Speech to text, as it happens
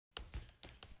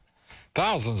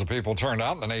Thousands of people turned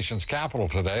out in the nation's capital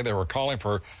today. They were calling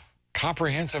for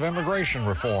comprehensive immigration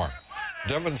reform.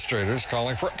 Demonstrators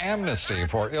calling for amnesty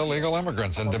for illegal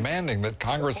immigrants and demanding that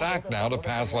Congress act now to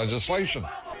pass legislation.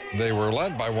 They were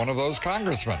led by one of those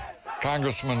congressmen.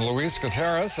 Congressman Luis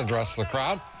Gutierrez addressed the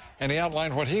crowd, and he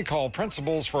outlined what he called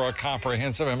principles for a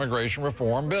comprehensive immigration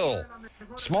reform bill.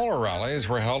 Smaller rallies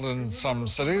were held in some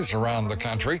cities around the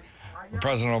country.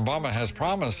 President Obama has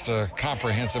promised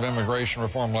comprehensive immigration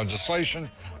reform legislation,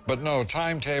 but no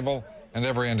timetable and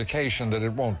every indication that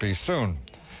it won't be soon.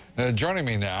 Joining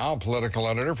me now, political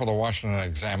editor for the Washington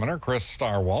Examiner, Chris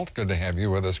Starwalt. Good to have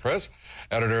you with us, Chris.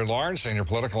 Editor-at-large, senior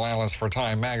political analyst for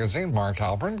Time Magazine, Mark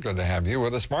Halpern. Good to have you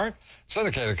with us, Mark.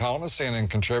 Syndicated columnist, CNN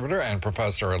contributor, and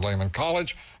professor at Lehman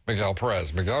College, Miguel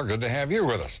Perez. Miguel, good to have you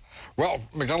with us. Well,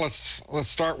 Miguel, let's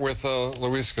start with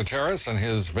Luis Gutierrez and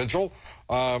his vigil.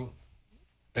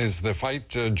 Is the fight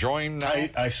joined now?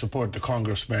 I support the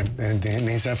congressman and in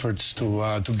his efforts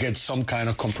to get some kind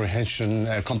of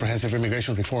comprehensive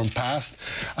immigration reform passed.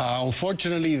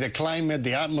 Unfortunately, the climate,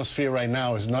 the atmosphere right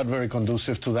now is not very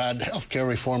conducive to that. Healthcare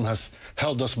reform has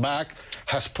held us back,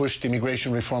 has pushed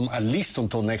immigration reform at least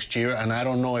until next year, and I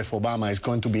don't know if Obama is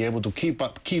going to be able to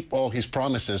keep all his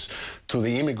promises to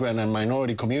the immigrant and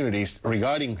minority communities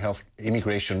regarding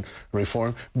immigration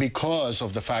reform because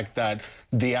of the fact that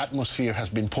the atmosphere has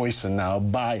been poisoned now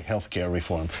by healthcare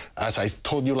reform. As I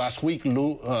told you last week,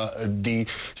 Lou, the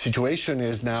situation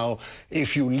is now,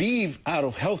 if you leave out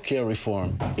of healthcare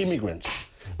reform immigrants,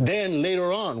 then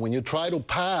later on, when you try to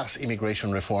pass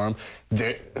immigration reform,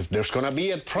 there's going to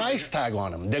be a price tag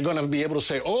on them. They're going to be able to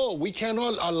say, oh, we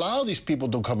cannot allow these people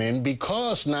to come in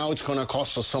because now it's going to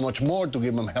cost us so much more to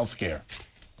give them health care.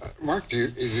 Mark, do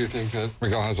you think that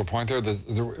Miguel has a point there,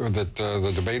 that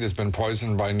the debate has been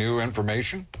poisoned by new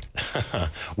information?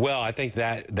 Well, I think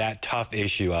that tough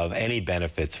issue of any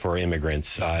benefits for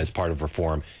immigrants as part of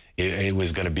reform, it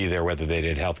was going to be there whether they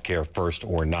did health care first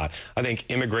or not. I think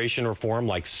immigration reform,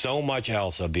 like so much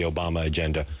else of the Obama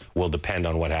agenda, will depend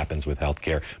on what happens with health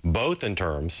care, both in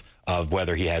terms of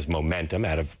whether he has momentum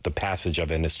out of the passage of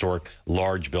an historic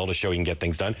large bill to show he can get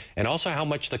things done, and also how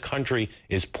much the country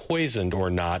is poisoned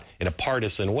or not in a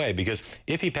partisan way. Because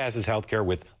if he passes health care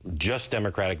with just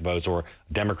Democratic votes or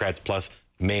Democrats plus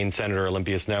Maine Senator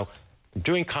Olympia Snowe,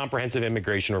 doing comprehensive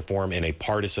immigration reform in a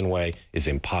partisan way is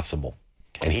impossible.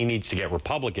 And he needs to get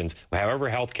Republicans, however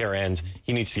health care ends,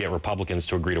 he needs to get Republicans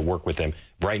to agree to work with him.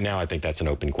 Right now, I think that's an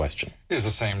open question. Is the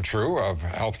same true of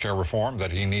health care reform, that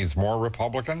he needs more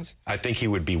Republicans? I think he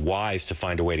would be wise to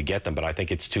find a way to get them, but I think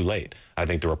it's too late. I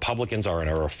think the Republicans are in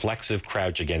a reflexive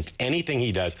crouch against anything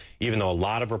he does, even though a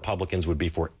lot of Republicans would be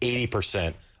for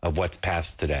 80% of what's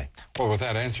passed today. Well, with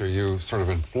that answer, you sort of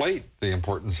inflate the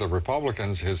importance of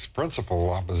Republicans. His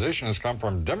principal opposition has come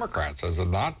from Democrats, has it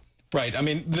not? Right. I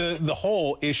mean, the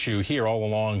whole issue here all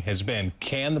along has been,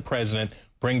 can the president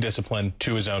bring discipline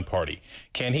to his own party?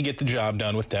 Can he get the job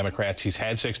done with Democrats? He's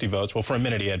had 60 votes. Well, for a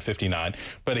minute he had 59,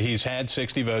 but he's had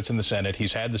 60 votes in the Senate.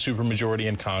 He's had the supermajority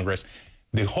in Congress.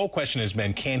 The whole question has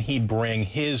been, can he bring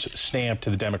his stamp to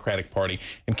the Democratic Party,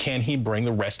 and can he bring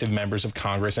the rest of members of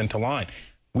Congress into line?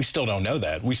 We still don't know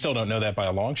that. We still don't know that by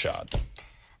a long shot.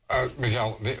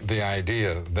 Miguel, the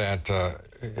idea that,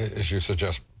 as you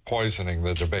suggest, poisoning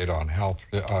the debate on health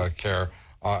care,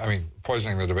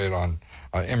 poisoning the debate on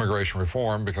immigration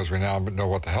reform, because we now know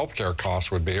what the health care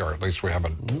costs would be, or at least we have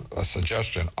a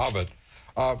suggestion of it.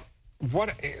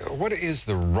 What is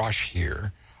the rush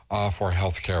here for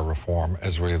health care reform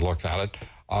as we look at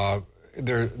it?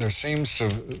 There seems to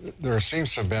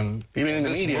have been, even in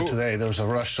the media today, there was a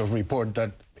rush of report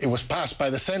that it was passed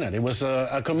by the Senate. It was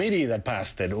a committee that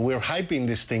passed it. We're hyping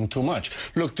this thing too much.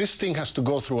 Look, this thing has to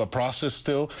go through a process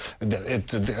still.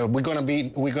 We're gonna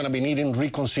be needing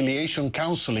reconciliation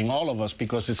counseling, all of us,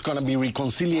 because it's gonna be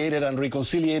reconciliated and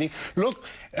reconciliating. Look,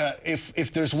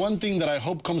 if there's one thing that I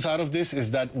hope comes out of this, is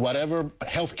that whatever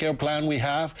health care plan we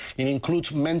have, it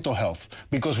includes mental health,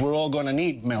 because we're all gonna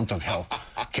need mental health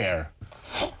care.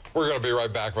 We're going to be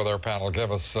right back with our panel.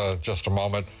 Give us just a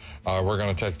moment. We're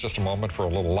going to take just a moment for a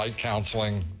little light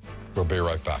counseling. We'll be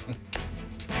right back.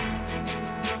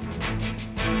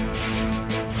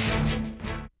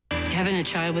 Having a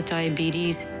child with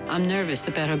diabetes, I'm nervous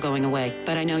about her going away,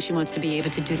 but I know she wants to be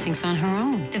able to do things on her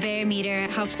own. The Bayer meter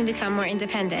helps me become more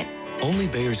independent. Only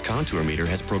Bayer's contour meter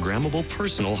has programmable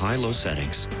personal high-low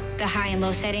settings. The high and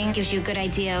low setting gives you a good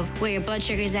idea of where your blood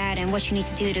sugar's at and what you need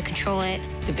to do to control it.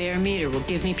 The Bayer meter will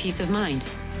give me peace of mind.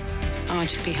 I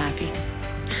want you to be happy.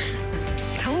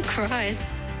 Don't cry.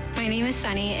 My name is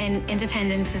Sunny, and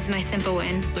independence is my simple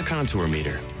win. The contour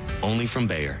meter, only from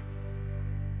Bayer.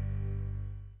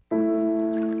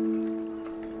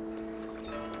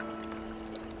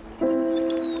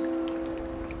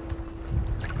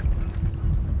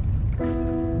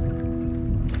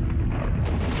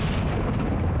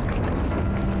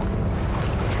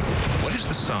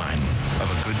 sign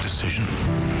of a good decision.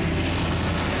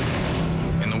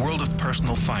 In the world of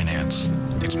personal finance,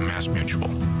 it's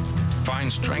MassMutual. Find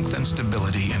strength and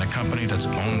stability in a company that's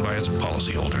owned by its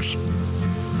policyholders.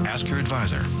 Ask your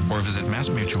advisor or visit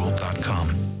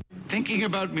massmutual.com. Thinking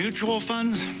about mutual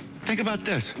funds? Think about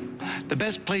this. The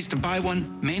best place to buy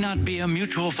one may not be a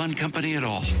mutual fund company at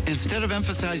all. Instead of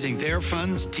emphasizing their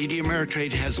funds, TD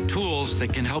Ameritrade has tools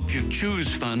that can help you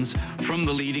choose funds from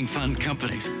the leading fund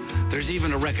companies. There's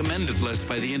even a recommended list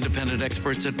by the independent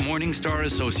experts at Morningstar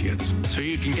Associates, so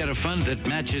you can get a fund that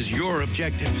matches your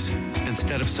objectives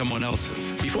instead of someone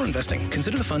else's. Before investing,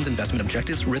 consider the fund's investment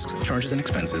objectives, risks, charges, and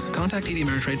expenses. Contact TD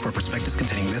Ameritrade for a prospectus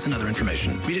containing this and other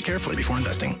information. Read it carefully before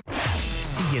investing.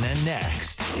 CNN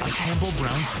Next, a Campbell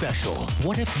Brown special.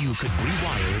 What if you could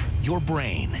rewire your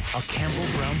brain? A Campbell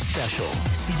Brown special.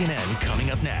 CNN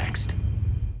coming up next.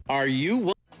 Are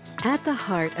you... At the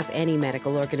heart of any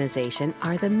medical organization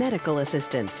are the medical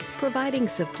assistants. Providing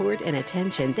support and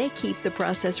attention, they keep the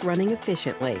process running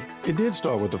efficiently. It did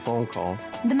start with a phone call.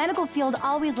 The medical field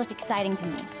always looked exciting to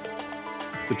me.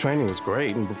 The training was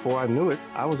great, and before I knew it,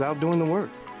 I was out doing the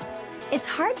work. It's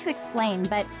hard to explain,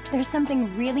 but there's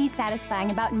something really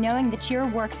satisfying about knowing that your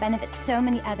work benefits so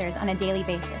many others on a daily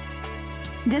basis.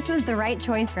 This was the right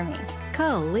choice for me.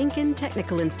 Call Lincoln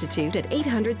Technical Institute at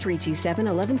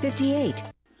 800-327-1158.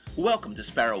 Welcome to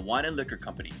Sparrow Wine and Liquor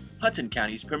Company, Hudson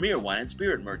County's premier wine and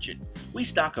spirit merchant. We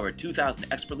stock over 2,000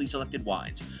 expertly selected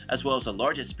wines, as well as the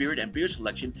largest spirit and beer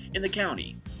selection in the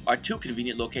county. Our 2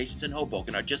 convenient locations in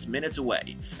Hoboken are just minutes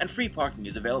away, and free parking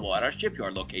is available at our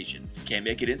Shipyard location. Can't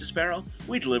make it into Sparrow?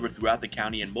 We deliver throughout the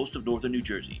county and most of northern New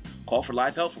Jersey. Call for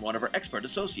live help from one of our expert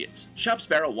associates. Shop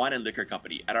Sparrow Wine and Liquor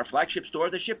Company at our flagship store,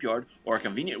 the Shipyard, or a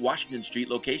convenient Washington Street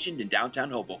location in downtown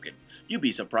Hoboken. You'd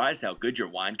be surprised how good your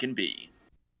wine can be.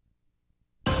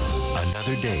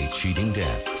 Another day cheating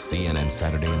death. CNN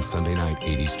Saturday and Sunday night,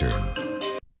 8 Eastern.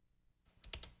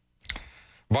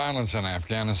 Violence in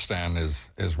Afghanistan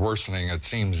is worsening, it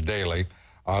seems, daily.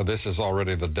 This is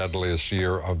already the deadliest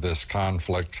year of this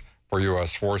conflict for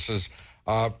U.S. forces.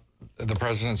 The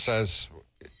president says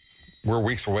we're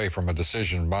weeks away from a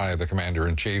decision by the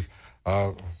commander-in-chief.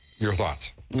 Your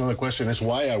thoughts? No, the question is,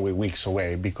 why are we weeks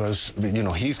away? Because, you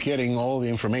know, he's getting all the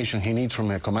information he needs from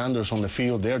the commanders on the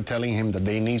field. They're telling him that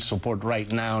they need support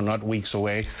right now, not weeks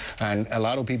away. And a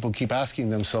lot of people keep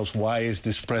asking themselves, why is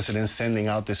this president sending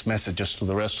out these messages to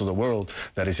the rest of the world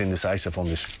that is indecisive on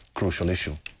this crucial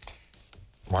issue?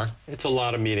 Mark? It's a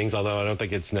lot of meetings, although I don't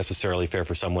think it's necessarily fair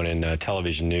for someone in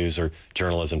television news or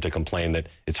journalism to complain that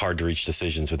it's hard to reach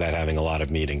decisions without having a lot of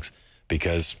meetings,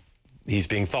 because he's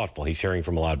being thoughtful. He's hearing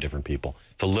from a lot of different people.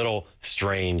 It's a little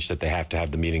strange that they have to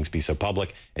have the meetings be so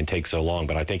public and take so long,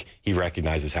 but I think he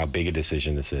recognizes how big a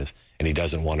decision this is, and he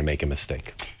doesn't want to make a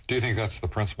mistake. Do you think that's the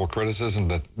principal criticism,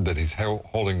 that he's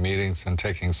holding meetings and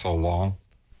taking so long?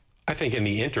 I think in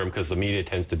the interim, because the media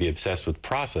tends to be obsessed with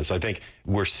process, I think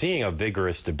we're seeing a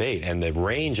vigorous debate, and the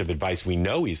range of advice we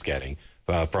know he's getting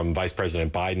from Vice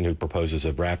President Biden, who proposes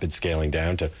a rapid scaling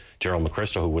down, to General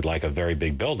McChrystal, who would like a very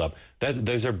big buildup.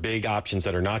 Those are big options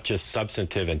that are not just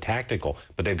substantive and tactical,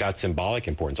 but they've got symbolic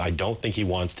importance. I don't think he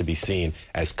wants to be seen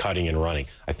as cutting and running.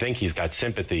 I think he's got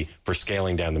sympathy for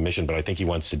scaling down the mission, but I think he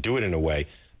wants to do it in a way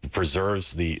that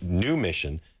preserves the new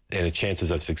mission and its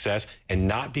chances of success, and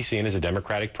not be seen as a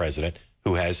Democratic president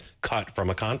who has cut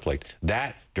from a conflict.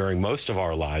 That, during most of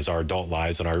our lives, our adult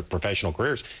lives and our professional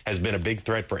careers, has been a big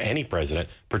threat for any president,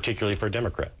 particularly for a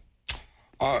Democrat.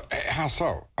 How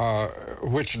so?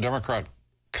 Which Democrat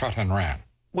cut and ran?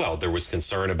 Well, there was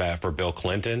concern for Bill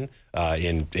Clinton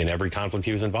in every conflict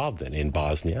he was involved in. In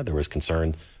Bosnia, there was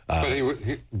concern. But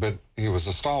he was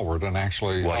a stalwart and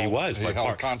actually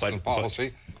held constant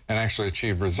policy and actually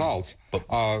achieved results.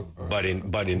 But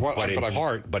in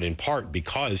part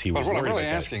because he was. But what I'm really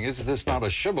asking is this not a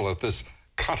shibboleth, this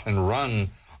cut and run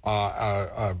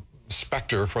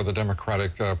specter for the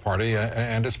Democratic Party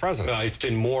and its president? It's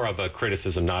been more of a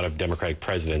criticism, not of Democratic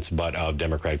presidents, but of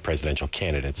Democratic presidential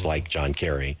candidates like John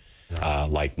Kerry,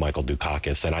 like Michael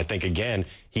Dukakis, and I think again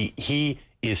he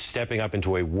is stepping up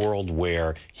into a world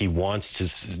where he wants to.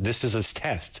 This is his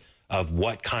test of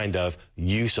what kind of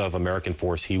use of American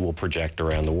force he will project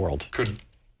around the world.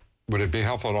 Would it be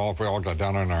helpful at all if we all got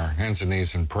down on our hands and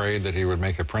knees and prayed that he would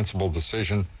make a principled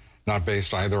decision, not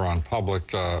based either on public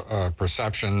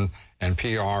perception and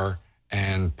PR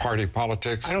and party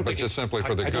politics, but just simply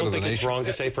for the good of the nation? I don't think it's wrong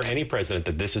to say for any president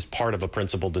that this is part of a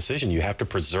principled decision. You have to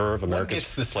preserve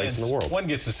America's place in the world. One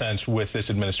gets the sense with this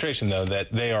administration, though,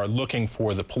 that they are looking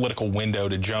for the political window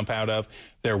to jump out of.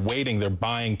 They're waiting. They're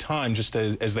buying time, just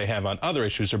as they have on other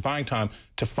issues. They're buying time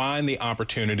to find the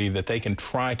opportunity that they can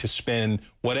try to spin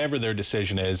whatever their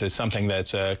decision is as something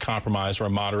that's a compromise or a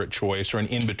moderate choice or an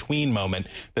in-between moment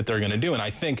that they're going to do. And I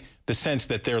think the sense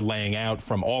that they're laying out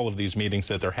from all of these meetings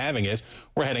that they're having is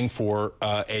we're heading for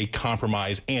a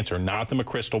compromise answer, not the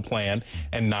McChrystal plan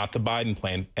and not the Biden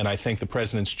plan. And I think the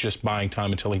president's just buying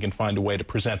time until he can find a way to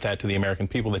present that to the American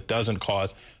people that doesn't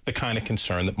cause the kind of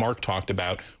concern that Mark talked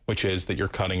about, which is that you're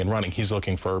cutting and running. He's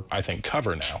looking for, I think,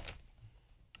 cover now.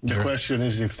 The question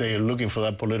is, if they're looking for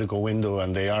that political window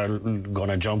and they are going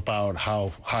to jump out,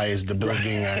 how high is the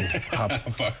building and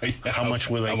how much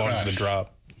will they crash? How long is the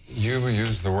drop? You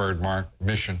use the word, Mark,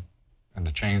 mission, and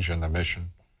the change in the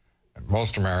mission.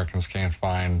 Most Americans can't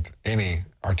find any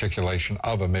articulation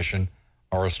of a mission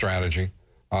or a strategy.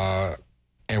 And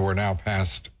we're now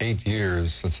past 8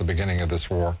 years since the beginning of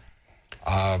this war.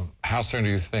 How soon do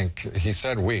you think, he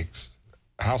said weeks,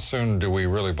 how soon do we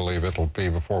really believe it'll be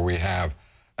before we have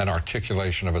an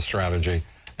articulation of a strategy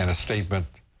and a statement,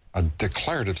 a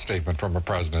declarative statement from a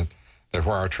president that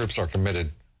where our troops are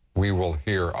committed, we will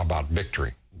hear about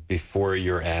victory? Before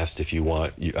you're asked if you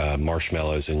want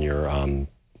marshmallows in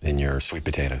your sweet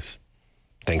potatoes.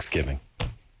 Thanksgiving.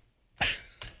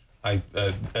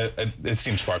 It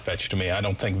seems far-fetched to me. I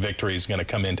don't think victory is going to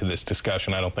come into this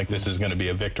discussion. I don't think this is going to be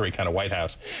a victory kind of White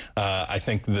House. I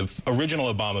think the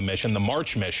original Obama mission, the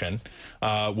March mission,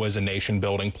 was a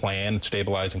nation-building plan,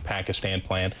 stabilizing Pakistan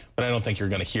plan, but I don't think you're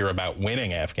going to hear about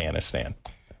winning Afghanistan.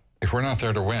 If we're not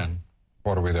there to win,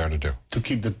 what are we there to do? To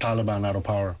keep the Taliban out of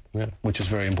power, which is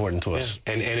very important to us.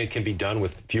 And it can be done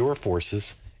with fewer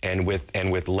forces and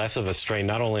with less of a strain,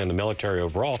 not only on the military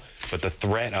overall, but the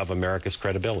threat of America's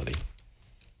credibility.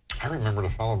 I remembered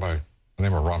a fellow by the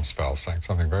name of Rumsfeld saying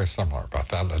something very similar about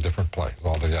that in a different place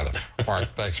altogether. Mark,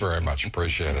 thanks very much.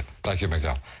 Appreciate it. Thank you,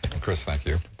 Miguel. And Chris, thank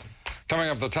you. Coming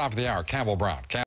up at the top of the hour, Campbell Brown.